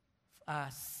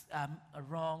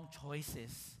wrong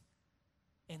choices.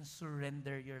 And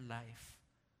surrender your life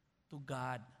to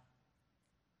God.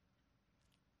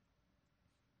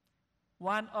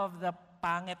 One of the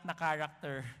pangit na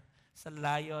character sa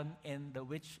Lion, the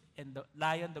Witch, and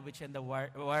the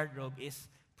Wardrobe is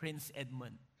Prince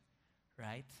Edmund,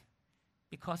 right?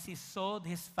 Because he sold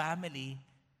his family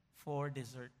for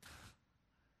dessert.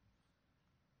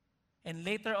 And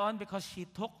later on, because she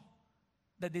took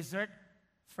the dessert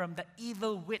from the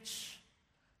evil witch,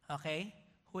 okay,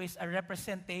 who is a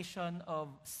representation of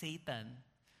Satan,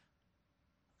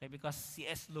 Okay, because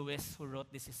C.S. Lewis, who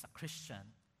wrote this, is a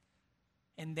Christian.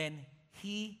 And then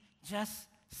he just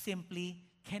simply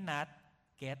cannot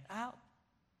get out.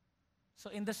 So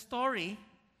in the story,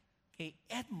 okay,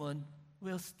 Edmund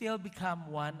will still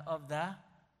become one of the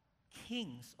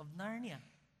kings of Narnia.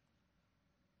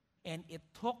 And it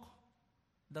took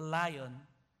the lion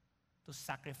to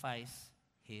sacrifice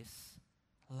his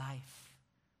life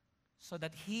so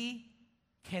that he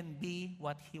can be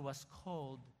what he was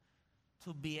called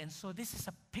to be. And so this is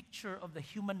a picture of the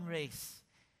human race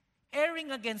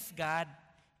erring against God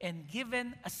and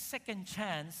given a second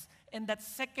chance, and that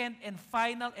second and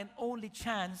final and only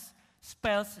chance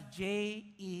spells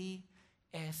J-E-S-U-S.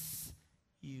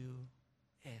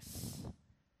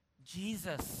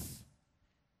 Jesus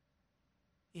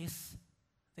is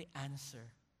the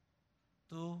answer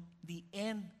to the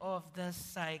end of the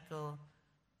cycle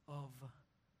of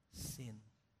sin.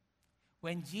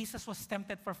 When Jesus was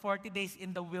tempted for 40 days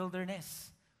in the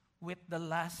wilderness with the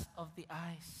lust of the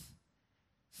eyes,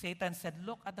 Satan said,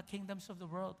 "Look at the kingdoms of the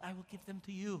world. I will give them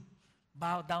to you.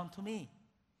 Bow down to me."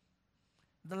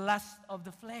 The lust of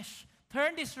the flesh.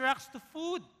 Turn these rocks to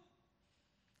food.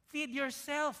 Feed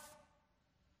yourself.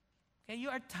 Okay, you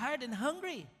are tired and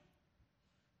hungry.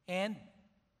 And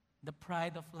the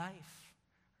pride of life,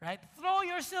 right? Throw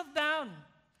yourself down.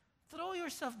 Throw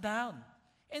yourself down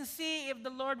and see if the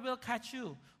Lord will catch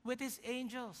you with his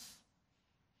angels.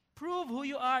 Prove who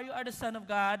you are. You are the Son of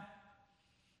God.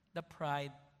 The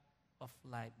pride of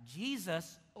life.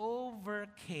 Jesus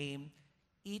overcame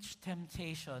each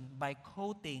temptation by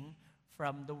quoting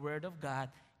from the Word of God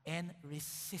and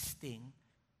resisting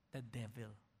the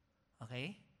devil.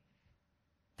 Okay?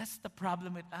 That's the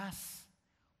problem with us.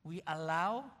 We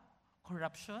allow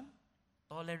corruption,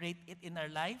 tolerate it in our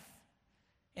life,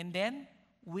 and then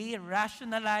we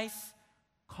rationalize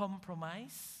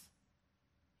compromise,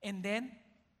 and then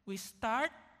we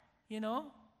start,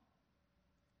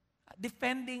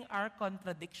 defending our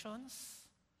contradictions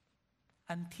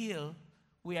until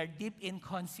we are deep in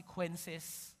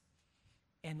consequences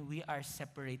and we are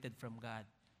separated from God.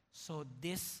 So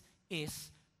this is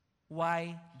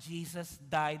why Jesus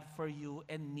died for you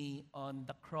and me on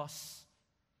the cross.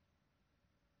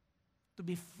 To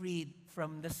be freed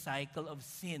from the cycle of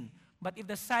sin. But if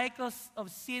the cycle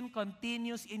of sin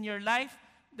continues in your life,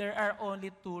 there are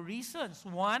only two reasons.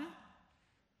 One,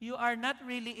 you are not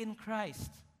really in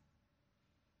Christ.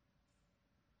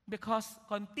 Because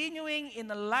continuing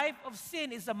in a life of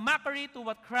sin is a mockery to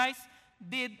what Christ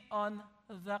did on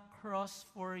the cross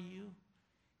for you.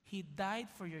 He died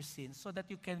for your sins so that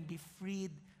you can be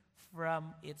freed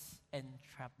from its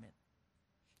entrapment.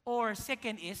 Or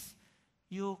second is,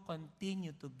 you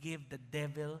continue to give the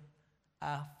devil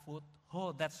a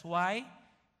foothold. That's why,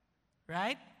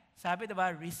 right? Sabi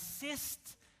diba,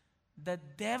 resist the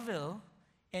devil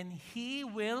and he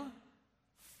will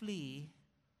flee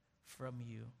from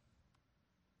you.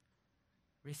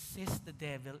 Resist the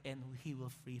devil and he will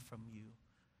flee from you.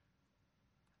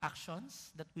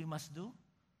 Actions that we must do.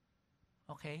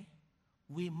 Okay?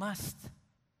 We must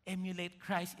emulate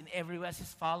Christ in every way as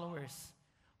his followers.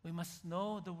 We must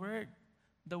know the Word.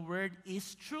 The Word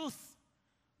is truth.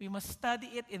 We must study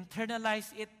it,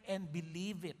 internalize it, and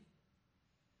believe it.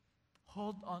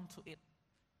 Hold on to it.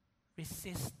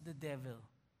 Resist the devil.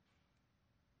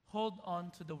 Hold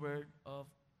on to the Word of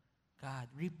God.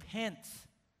 Repent.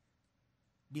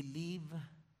 Believe.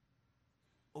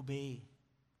 Obey.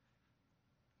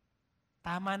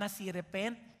 Tama na si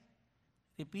repent.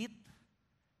 Repeat.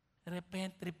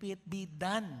 Repent, repeat, be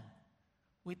done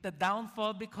with the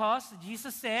downfall, because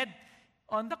Jesus said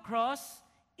on the cross,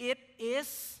 it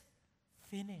is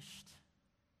finished.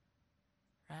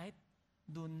 Right?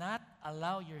 Do not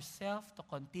allow yourself to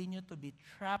continue to be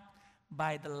trapped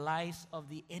by the lies of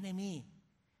the enemy,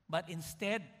 but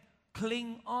instead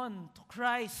cling on to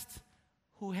Christ,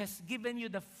 who has given you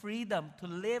the freedom to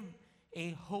live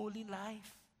a holy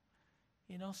life.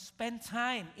 Spend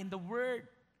time in the Word.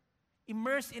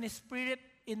 Immerse in His Spirit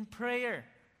in prayer.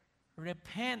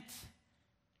 Repent.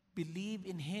 Believe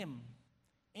in Him.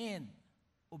 And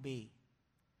obey.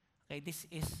 Okay, this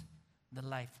is the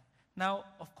life. Now,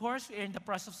 of course, we are in the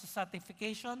process of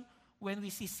sanctification. When we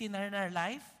see sin in our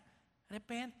life,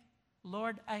 repent.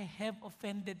 Lord, I have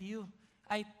offended you.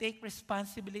 I take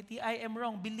responsibility. I am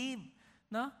wrong. Believe.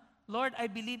 No? Lord, I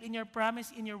believe in your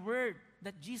promise, in your word,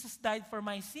 that Jesus died for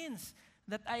my sins,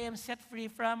 that I am set free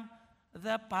from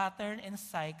the pattern and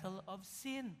cycle of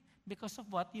sin because of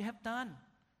what you have done.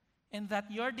 And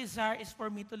that your desire is for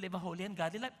me to live a holy and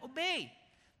godly life. Obey.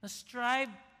 Now strive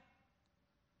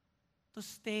to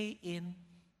stay in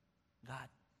God.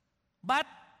 But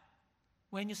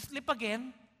when you slip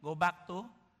again, Go back to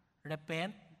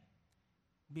repent,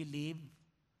 believe,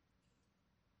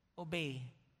 obey.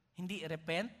 Hindi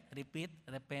repent, repeat.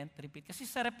 Kasi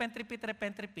sa repent, repeat,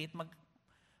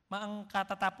 ang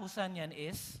katatapusan yan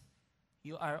is,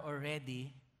 you are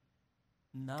already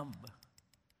numb,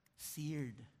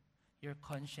 seared. Your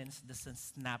conscience doesn't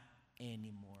snap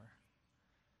anymore.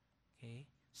 Okay?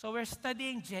 So we're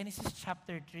studying Genesis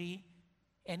chapter 3,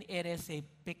 and it is a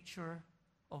picture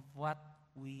of what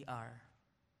we are.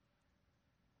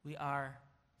 We are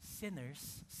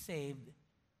sinners saved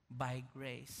by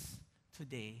grace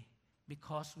today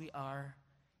because we are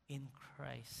in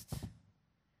Christ.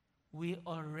 We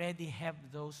already have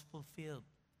those fulfilled.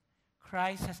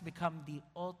 Christ has become the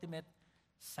ultimate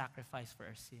sacrifice for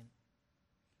our sin.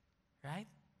 Right?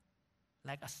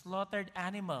 Like a slaughtered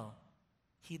animal,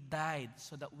 He died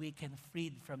so that we can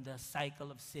freed from the cycle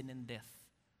of sin and death.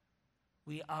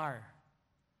 We are,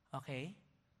 okay?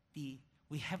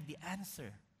 We have the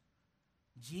answer.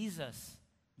 Jesus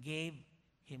gave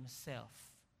Himself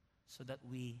so that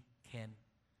we can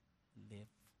live.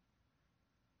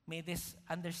 May this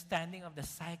understanding of the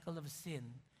cycle of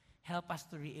sin help us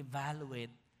to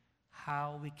reevaluate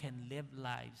how we can live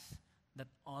lives that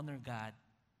honor God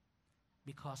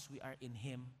because we are in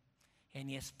Him. And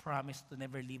He has promised to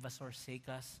never leave us or forsake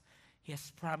us. He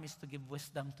has promised to give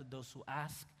wisdom to those who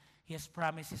ask. He has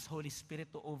promised His Holy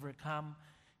Spirit to overcome.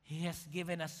 He has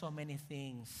given us so many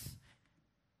things.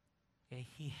 Okay?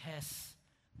 He has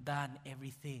done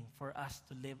everything for us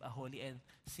to live a holy and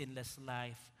sinless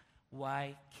life.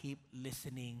 Why keep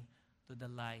listening to the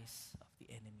lies of the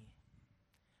enemy?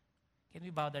 Can we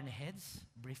bow down our heads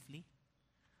briefly?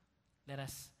 Let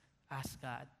us ask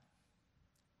God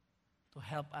to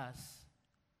help us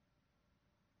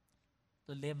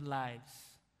to live lives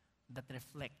that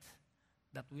reflect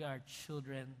that we are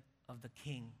children of the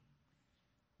King.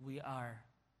 We are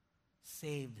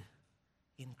saved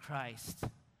in Christ.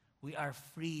 We are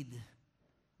freed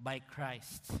by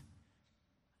Christ.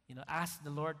 Ask the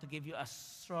Lord to give you a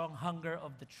strong hunger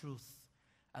of the truth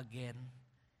again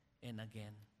and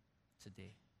again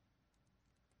today.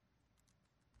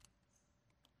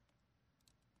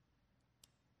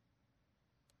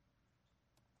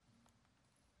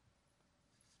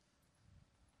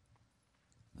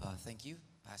 Thank you,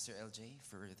 Pastor LJ,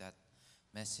 for that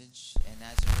message. And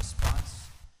as a response,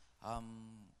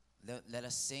 let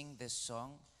us sing this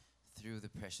song, Through the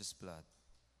Precious Blood.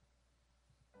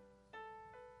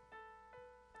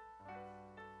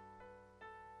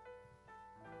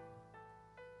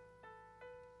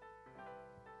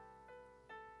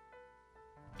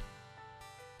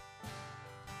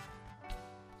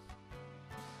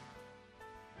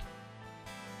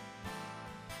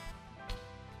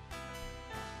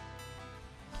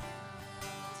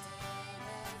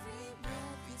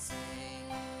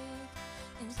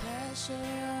 Pleasure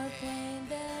or pain,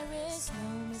 there is no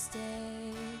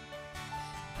mistake.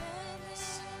 When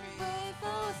weight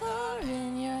both are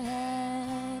in your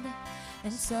hand,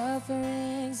 and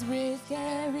sufferings with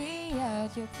carry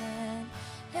out your plan,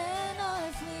 and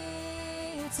our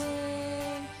fleeting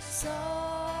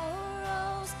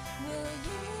sorrows will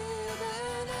yield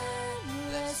an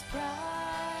endless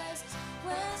prize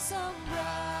when some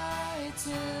bright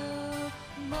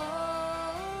tomorrow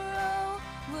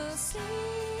will see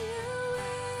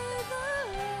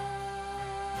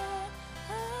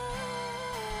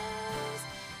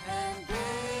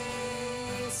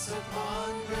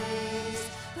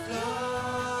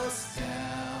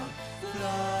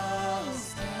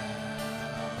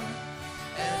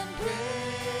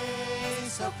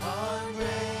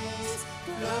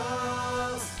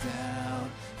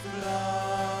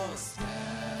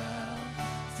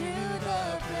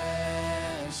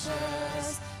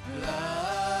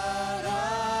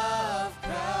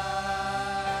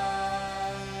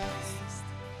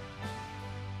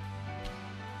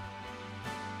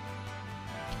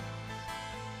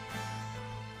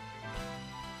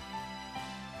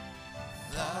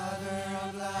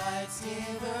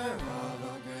Giver of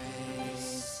all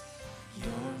grace,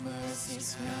 your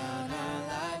mercies crown our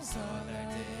lives all our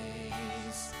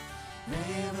days.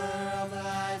 River of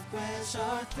life, quench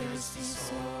our thirsty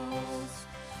souls.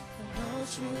 The no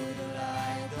true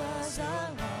delight does our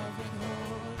love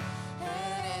behold,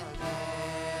 and in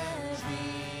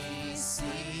every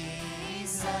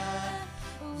season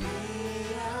we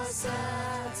are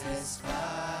satisfied.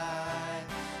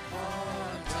 For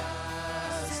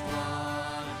just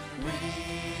one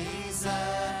reason,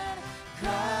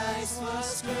 Christ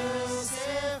was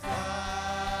crucified,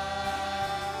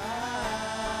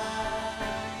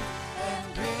 and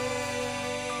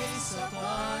grace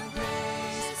upon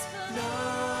grace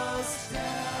flows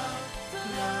down.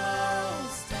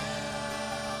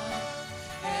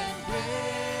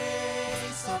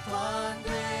 upon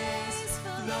grace,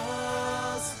 flowing